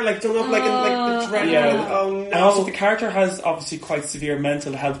hair, like, done up like the dread. Yeah. Oh, no. And also, the character has obviously quite severe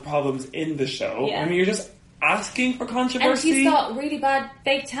mental health problems in the show. Yeah. I mean, you're just asking for And controversy. she's got really bad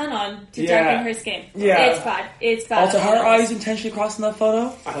fake tan on to Yeah. darken her skin. Yeah. It's bad. Also, her eyes intentionally crossing that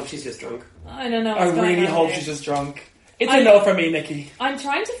photo. I hope she's just drunk. I don't know. I what's going really on hope there. she's just drunk. It's a no for me, Nikki. I'm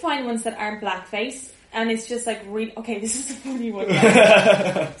trying to find ones that aren't blackface, and it's just like really. Okay, this is a funny one.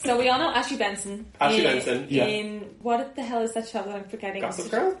 So we all know Ashley Benson. Ashley Benson, yeah. In what the hell is that show that I'm forgetting?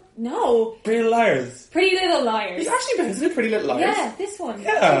 Gossip Girl? No, Pretty Liars. Pretty Little Liars. Is Ashley Benson a Pretty Little Liars? Yeah, this one. Yeah.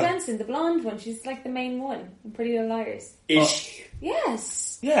 Ashley Benson, the blonde one. She's like the main one in Pretty Little Liars. Is she?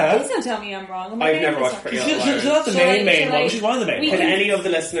 Yes. Yeah. Please don't tell me I'm wrong. Am I I've getting never this watched wrong? Pretty Little She's not the Shall main I- one, but she's one of the main we ones. Can can- any of the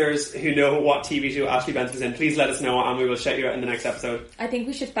listeners who know what TV show Ashley Benson's in, please let us know and we will shout you out in the next episode. I think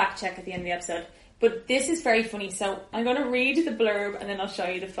we should fact check at the end of the episode. But this is very funny. So I'm going to read the blurb and then I'll show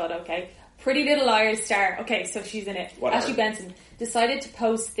you the photo, okay? Pretty Little Liars star. Okay, so she's in it. Whatever. Ashley Benson decided to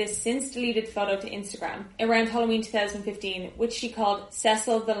post this since deleted photo to Instagram around Halloween 2015, which she called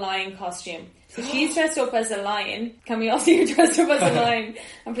Cecil the Lion costume. So she's dressed up as a lion. Can we all see her dressed up as a lion?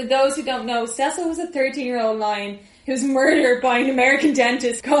 And for those who don't know, Cecil was a 13-year-old lion whose murder by an American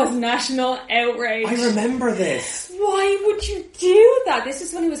dentist caused national outrage. I remember this. why would you do that? This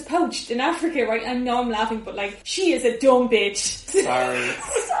is when he was poached in Africa, right? I know I'm laughing, but like, she is a dumb bitch. Sorry.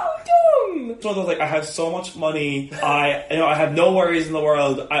 So dumb. So I was like, I have so much money. I have no worries in the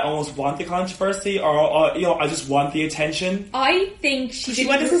world. I almost want the controversy, or I just want the attention. I think she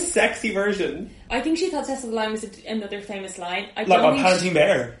went as a sexy version. I think she thought Cecil the Lion was another famous line. Like on Parenting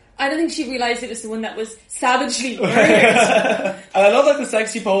Bear. I don't think she realised it was the one that was savagely murdered. And I love like the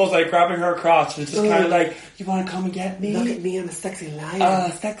sexy pose, like grabbing her crotch, and it's just kind of like, you want to come and get me? Look at me, I'm a sexy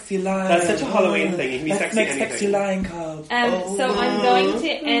lion. Sexy lion. That's such a Halloween thing. You can be Let's sexy make anything. sexy lion called. So I'm going to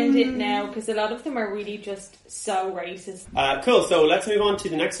end it now because a lot of them are really just so racist. Cool, so let's move on to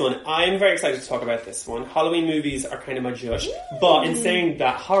the next one. I'm very excited to talk about this one. Halloween movies are kind of my jush, but in saying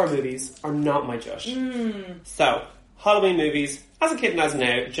that, horror movies are not my jush. So, Halloween movies, as a kid and as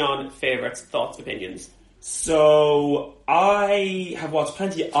now, John, favourites, thoughts, opinions. So, I have watched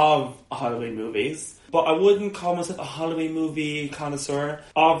plenty of Halloween movies, but I wouldn't call myself a Halloween movie connoisseur.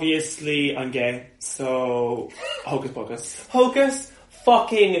 Obviously, I'm gay, so Hocus Pocus. Hocus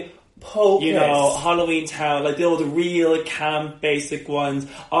fucking Pocus. You know, Halloween Town, like the real camp, basic ones.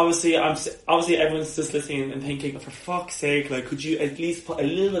 Obviously, everyone's just listening and thinking, for fuck's sake, like, could you at least put a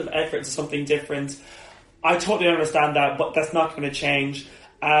little bit of effort into something different? I totally understand that, but that's not going to change.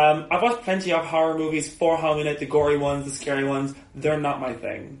 I've watched plenty of horror movies for Halloween, like the gory ones, the scary ones. They're not my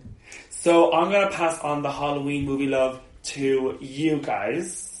thing. So I'm going to pass on the Halloween movie love to you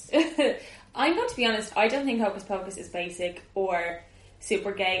guys. I'm going to be honest, I don't think Hocus Pocus is basic or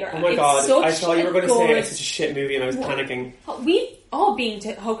super gay. Or Oh my god, I thought you were going to say it's such a shit movie and I was panicking. We all been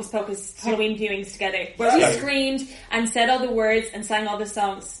to Hocus Pocus Halloween viewings together, where we screamed and said all the words and sang all the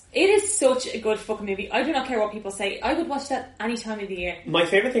songs. It is such a good fucking movie. I do not care what people say. I would watch that any time of the year. My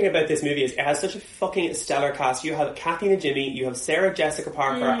favourite thing about this movie is it has such a fucking stellar cast. You have Kathy and Jimmy, you have Sarah Jessica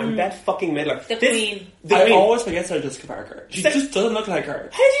Parker, and Bette fucking Midler. The Queen. I always forget Sarah Jessica Parker. She just doesn't look like her.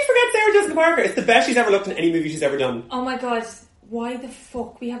 How do you forget Sarah Jessica Parker? It's the best she's ever looked in any movie she's ever done. Oh my god, why the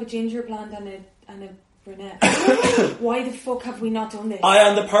fuck? We have a ginger blonde and a brunette. Why the fuck have we not done this? I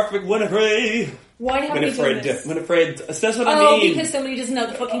am the perfect Winifred. Why haven't we done this? Winifred. That's what I Oh, mean. because somebody doesn't know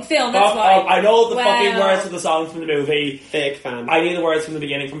the fucking film, that's why. I know the fucking words of the song from the movie. Fake fan. I knew the words from the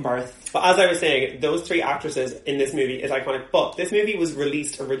beginning, from birth. But as I was saying, those three actresses in this movie is iconic. But this movie was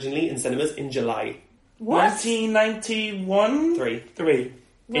released originally in cinemas in July. What? 1991? Three.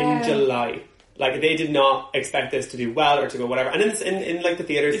 Wow. In July. Like, they did not expect this to do well or to go whatever. And in like the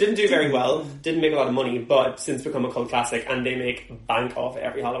theatres, it didn't do very well. Didn't make a lot of money, but since become a cult classic, and they make bank off it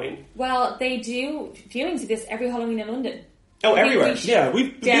every Halloween. Well, they do viewings of this every Halloween in London. Oh, everywhere. Yeah,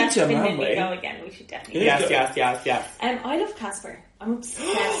 we've been to them, haven't Definitely we? go again. We should definitely. Yes. I love Casper. I'm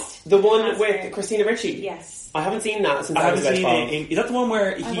obsessed. The one Casper. with Christina Ricci. Yes. I haven't seen that since I I was haven't about seen 12. it. Is that the one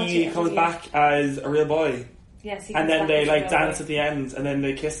where he it, comes yeah. back as a real boy? Yes. He And comes then back they with like the dance boy. at the end, and then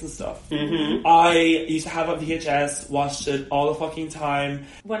they kiss and stuff. Mm-hmm. I used to have it on VHS, watched it all the fucking time.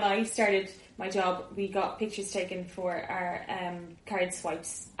 When I started my job, we got pictures taken for our card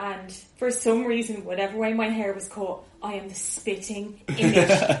swipes, and for some reason, whatever way my hair was cut, I am the spitting image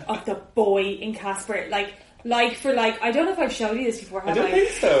of the boy in Casper. Like for like, I don't know if I've showed you this before, I have don't think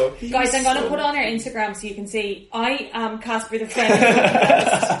so. Guys, I'm going to put on our Instagram so you can see. I am Casper the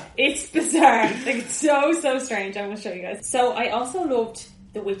friend. It's bizarre. Like, it's so strange. I'm going to show you guys. So I also loved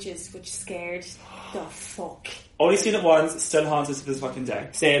The Witches, which scared the fuck. Only seen it once, still haunts us to this fucking day.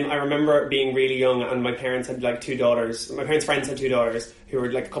 Same. I remember being really young, and my parents had like two daughters. My parents' friends had two daughters who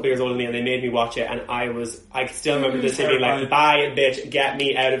were like a couple years older than me, and they made me watch it. And I still remember this being like, "Bye, bitch, get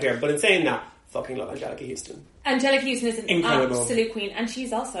me out of here." But in saying that, fucking love Angelica Houston. Angelica Houston is an Incredible. absolute queen, and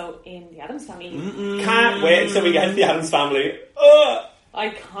she's also in the Addams Family. Can't wait till we get to the Addams Family. Ugh.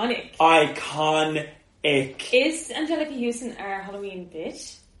 Iconic. Iconic. Is Angelica Houston our Halloween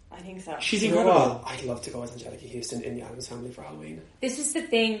bitch? I think so. She's You know incredible. what? I'd love to go as Angelica Houston in the Addams Family for Halloween. This is the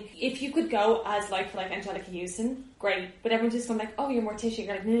thing. If you could go as like Angelica Houston, great. But everyone's just going like, oh, you're Morticia.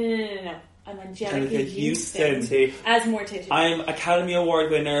 You're like, no. I'm Angelica Houston See, as Morticia. I'm Academy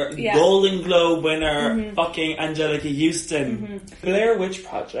Award winner, Yeah. Golden Globe winner, fucking Angelica Houston. Blair Witch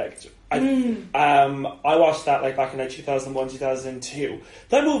Project. I watched that like back in like 2001, 2002.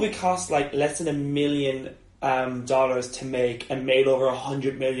 That movie cost like less than $1 million to make and made over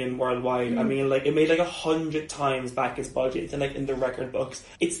 100 million worldwide. I mean, like, it made like 100 times back its budget, and like in the record books,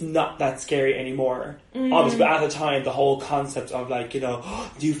 it's not that scary anymore. Obviously, but at the time, the whole concept of like, you know,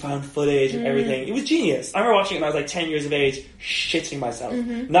 you found footage and everything, it was genius. I remember watching it when I was like 10 years of age, shitting myself.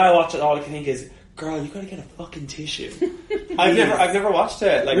 Now I watch it, all I can think is, girl, you gotta get a fucking tissue. I've never watched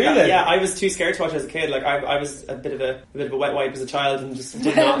it. Like, Really? yeah, I was too scared to watch it as a kid. Like, I was a bit of a wet wipe as a child and just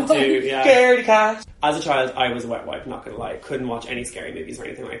did not do. Yeah. Scaredy cat. As a child, I was a wet wipe. Not gonna lie, couldn't watch any scary movies or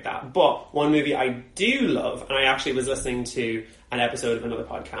anything like that. But one movie I do love, and I actually was listening to an episode of another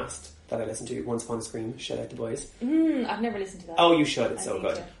podcast that I listened to, Once Upon a Scream. Shout out to boys. I've never listened to that. Oh, you should. It's I so need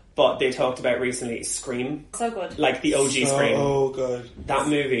good. to. But they talked about recently Scream, So good. like the OG Scream. Oh, good. That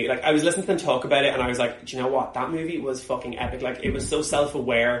movie, like, I was listening to them talk about it and I was like, do you know what? That movie was fucking epic. Like, it was so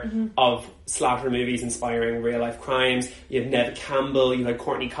self-aware of slasher movies inspiring real-life crimes. You have Neve Campbell, you had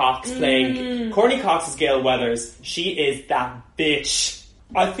Courtney Cox playing. Courtney Cox is Gail Weathers. She is that bitch.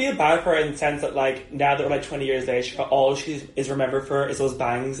 I feel bad for her in the sense that, like, now that we're like 20 years later, all she is remembered for is those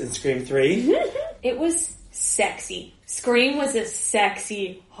bangs in Scream 3. It was sexy. Scream was a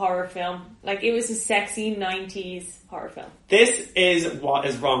sexy horror film. Like, it was a sexy 90s horror film. This is what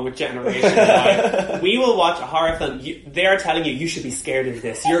is wrong with Generation Y. We will watch a horror film. They're telling you should be scared of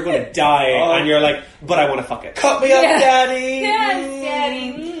this. You're going to die. And you're like, but I want to fuck it. Cut me up, daddy! Yes,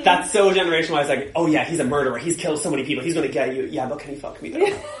 daddy! That's so Generation Y. It's like, oh yeah, he's a murderer. He's killed so many people. He's going to get you. Yeah, but can he fuck me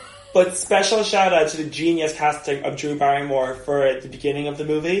though? But special shout out to the genius casting of Drew Barrymore for the beginning of the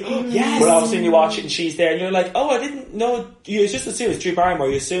movie. Yes! When obviously when you watch it and she's there and you're like, oh, I didn't know, you just assume it's Drew Barrymore,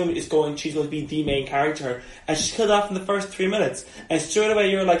 you assume she's going to be the main character, and she's killed off in the first 3 minutes, and straight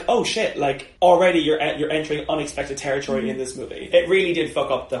away you're like, oh shit, like, already you're entering unexpected territory in this movie. It really did fuck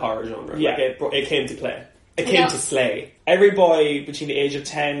up the horror genre. Yeah. Like, it came to play. It came to slay. Every boy between the age of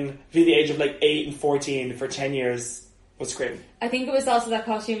 10, between the age of like 8 and 14 for 10 years was Scream. I think it was also that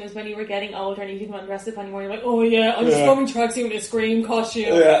costume is when you were getting older and you didn't want to dress up anymore. You're like, oh yeah, I'm just wearing tracksuit with a Scream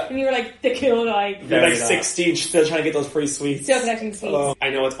costume. Yeah. And you were like, the kill guy. You're like 16, still trying to get those free sweets. Still collecting sweets. I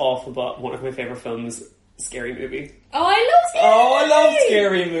know it's awful, but one of my favourite films, Scary Movie. Oh, I love Scary Oh, I love Movie!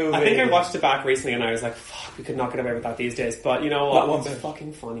 Scary Movie. I think I watched it back recently and I was like, fuck, we could not get away with that these days. But you know what? That one's It's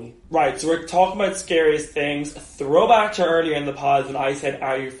fucking funny. Right, so we're talking about scariest things. Throwback to earlier in the pod when I said,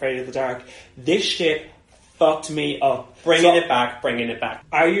 are you afraid of the dark? This shit fucked me up. Bringing it back.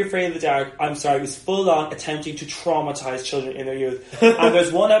 Are You Afraid of the Dark? I'm sorry, it was full on attempting to traumatize children in their youth. And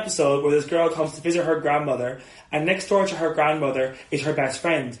there's one episode where this girl comes to visit her grandmother, and next door to her grandmother is her best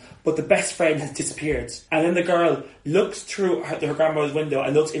friend, but the best friend has disappeared. And then the girl looks through her grandmother's window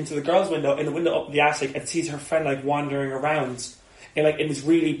and looks into the girl's window, in the window up the attic, and sees her friend like wandering around. In this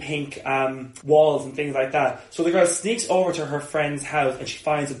really pink walls and things like that. So the girl sneaks over to her friend's house and she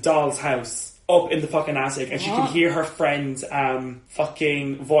finds a doll's house up in the fucking attic, and she can hear her friend's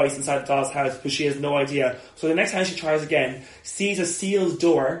fucking voice inside the doll's house, but she has no idea. So the next time she tries again, sees a sealed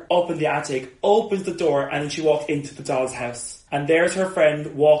door up in the attic, opens the door, and then she walks into the doll's house. And there's her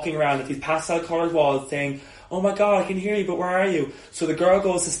friend walking around with these pastel-coloured walls saying, oh my god, I can hear you, but where are you? So the girl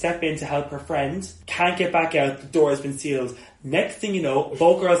goes to step in to help her friend, can't get back out, the door has been sealed. Next thing you know,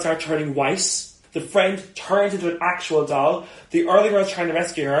 both girls start turning white. The friend turns into an actual doll. The other girl's trying to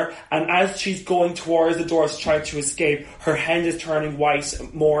rescue her, and as she's going towards the door to try to escape, her hand is turning white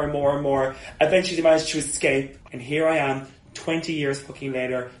more and more and more. Eventually she manages to escape, and here I am, 20 years fucking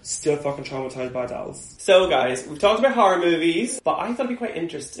later, still fucking traumatized by dolls. So guys, we've talked about horror movies, but I thought it'd be quite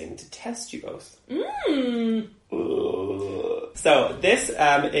interesting to test you both. So this is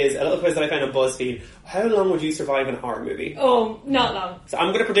a little quiz that I found on BuzzFeed. How long would you survive in a horror movie? Oh, not long. So I'm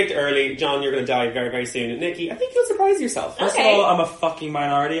going to predict early. John, you're going to die very, very soon. And Nikki, I think you'll surprise yourself. First of all, I'm a fucking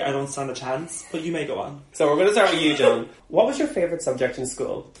minority. I don't stand a chance. But you may go on. So we're going to start with you, John. What was your favourite subject in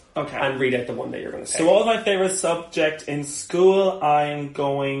school? Okay. And read out the one that you're going to say. So what was my favourite subject in school? I'm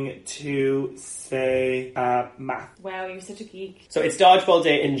going to say math. Wow, you're such a geek. So it's dodgeball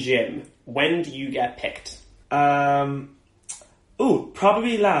day in gym. When do you get picked?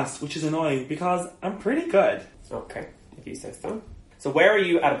 Probably last, which is annoying because I'm pretty good. Okay, if you say so. So where are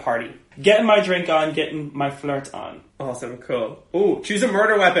you at a party? Getting my drink on, getting my flirt on. Awesome, cool. Ooh, choose a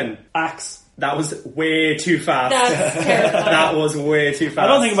murder weapon. Axe. That was way too fast. That's terrifying. That was way too fast. I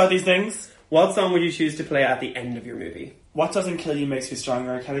don't think about these things. What song would you choose to play at the end of your movie? What doesn't kill you makes you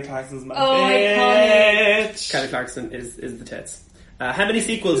stronger. Kelly Clarkson's my iconic. Kelly Clarkson is the tits. How many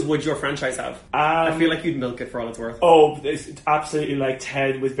sequels would your franchise have? I feel like you'd milk it for all it's worth. Oh, it's absolutely like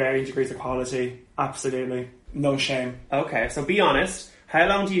 10 with varying degrees of quality. Absolutely. No shame. Okay, so be honest. How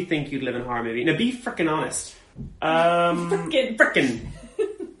long do you think you'd live in a horror movie? Now be frickin' honest. Frickin'.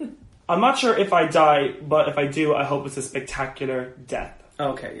 I'm not sure if I die, but if I do, I hope it's a spectacular death.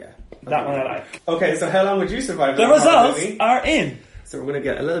 Okay, yeah. That one I like. Okay, so how long would you survive The in a horror results movie? are in. So we're going to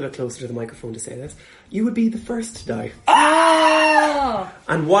get a little bit closer to the microphone to say this. You would be the first to die. Oh!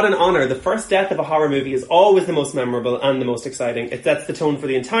 And what an honour. The first death of a horror movie is always the most memorable and the most exciting. It sets the tone for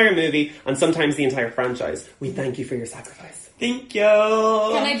the entire movie and sometimes the entire franchise. We thank you for your sacrifice. Thank you.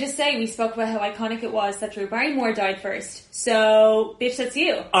 Can I just say, we spoke about how iconic it was that Drew Barrymore died first. So, bitch, that's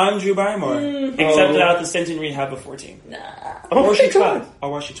you. I'm Drew Barrymore. Except at the stint in rehab of 14. Oh, Or was she my God. 12?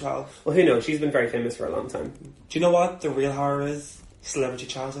 Or was she 12? Well, who knows? She's been very famous for a long time. Do you know what the real horror is? Celebrity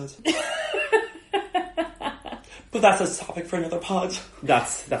childhood. But that's a topic for another pod.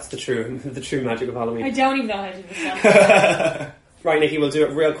 That's the true magic of Halloween. I don't even know how to do this. Right, Nikki, we'll do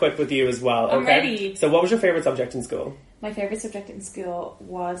it real quick with you as well. I'm okay? ready. So what was your favourite subject in school? My favourite subject in school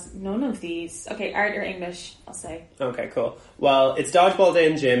was none of these. Okay, art or English, I'll say. Okay, cool. Well, it's dodgeball day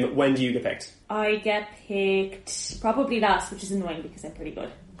in gym. When do you get picked? I get picked probably last, which is annoying because I'm pretty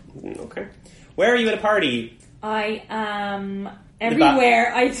good. Okay. Where are you at a party? I am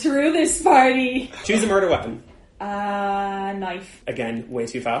everywhere. I threw this party. Choose a murder weapon. Knife. Again, way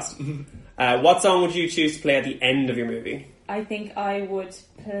too fast. What song would you choose to play at the end of your movie? I think I would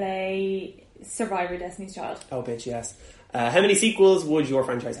play Survivor Destiny's Child. Oh, bitch, yes. How many sequels would your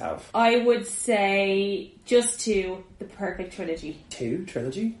franchise have? I would say just 2, the perfect trilogy. 2?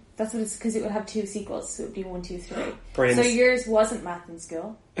 Trilogy? That's what it's, because it would have 2 sequels, so it would be 1, 2, 3. Brains. So yours wasn't math in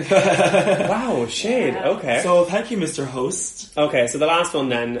school. Wow, shade. Yeah. Okay. So thank you, Mr. Host. Okay, so the last one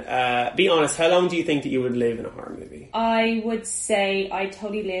then. Be honest, how long do you think that you would live in a horror movie? I would say I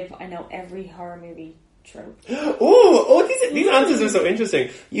totally live. I know every horror movie trope. Oh, these answers are so interesting.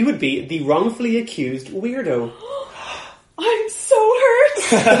 You would be the wrongfully accused weirdo. I'm so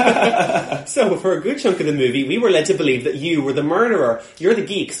hurt. So, for a good chunk of the movie, we were led to believe that you were the murderer. You're the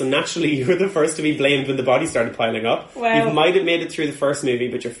geek, so naturally you were the first to be blamed when the bodies started piling up. Wow. You might have made it through the first movie,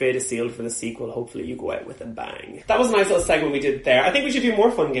 but your fate is sealed for the sequel. Hopefully you go out with a bang. That was a nice little segment we did there. I think we should do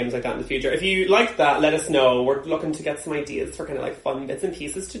more fun games like that in the future. If you liked that, let us know. We're looking to get some ideas for kind of like fun bits and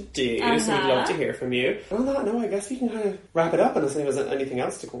pieces to do, so we'd love to hear from you. On that note, I guess we can kind of wrap it up unless there's anything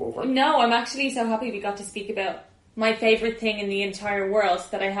else to go over. No, I'm actually so happy we got to speak about my favourite thing in the entire world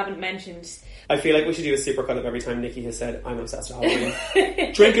that I haven't mentioned. I feel like we should do a supercut of every time Nikki has said, I'm obsessed with Halloween.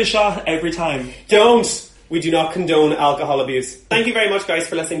 Drink a shot every time. Don't! We do not condone alcohol abuse. Thank you very much, guys,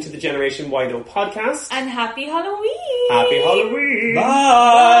 for listening to the Generation Why Though podcast. And happy Halloween! Happy Halloween!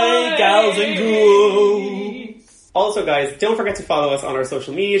 Bye, gals and ghouls. Also, guys, don't forget to follow us on our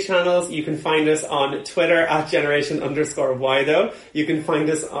social media channels. You can find us on Twitter at Generation_Why Though. You can find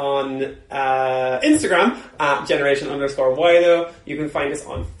us on Instagram at Generation_Why Though. You can find us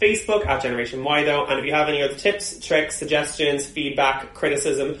on Facebook at Generation Why Though. And if you have any other tips, tricks, suggestions, feedback,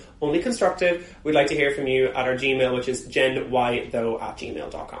 criticism, only constructive, we'd like to hear from you at our Gmail, which is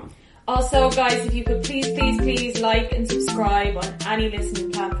genwhythough@gmail.com. Also, guys, if you could please like and subscribe on any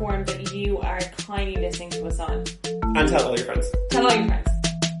listening platform that you are kindly listening to us on. And tell all your friends. Tell all your friends.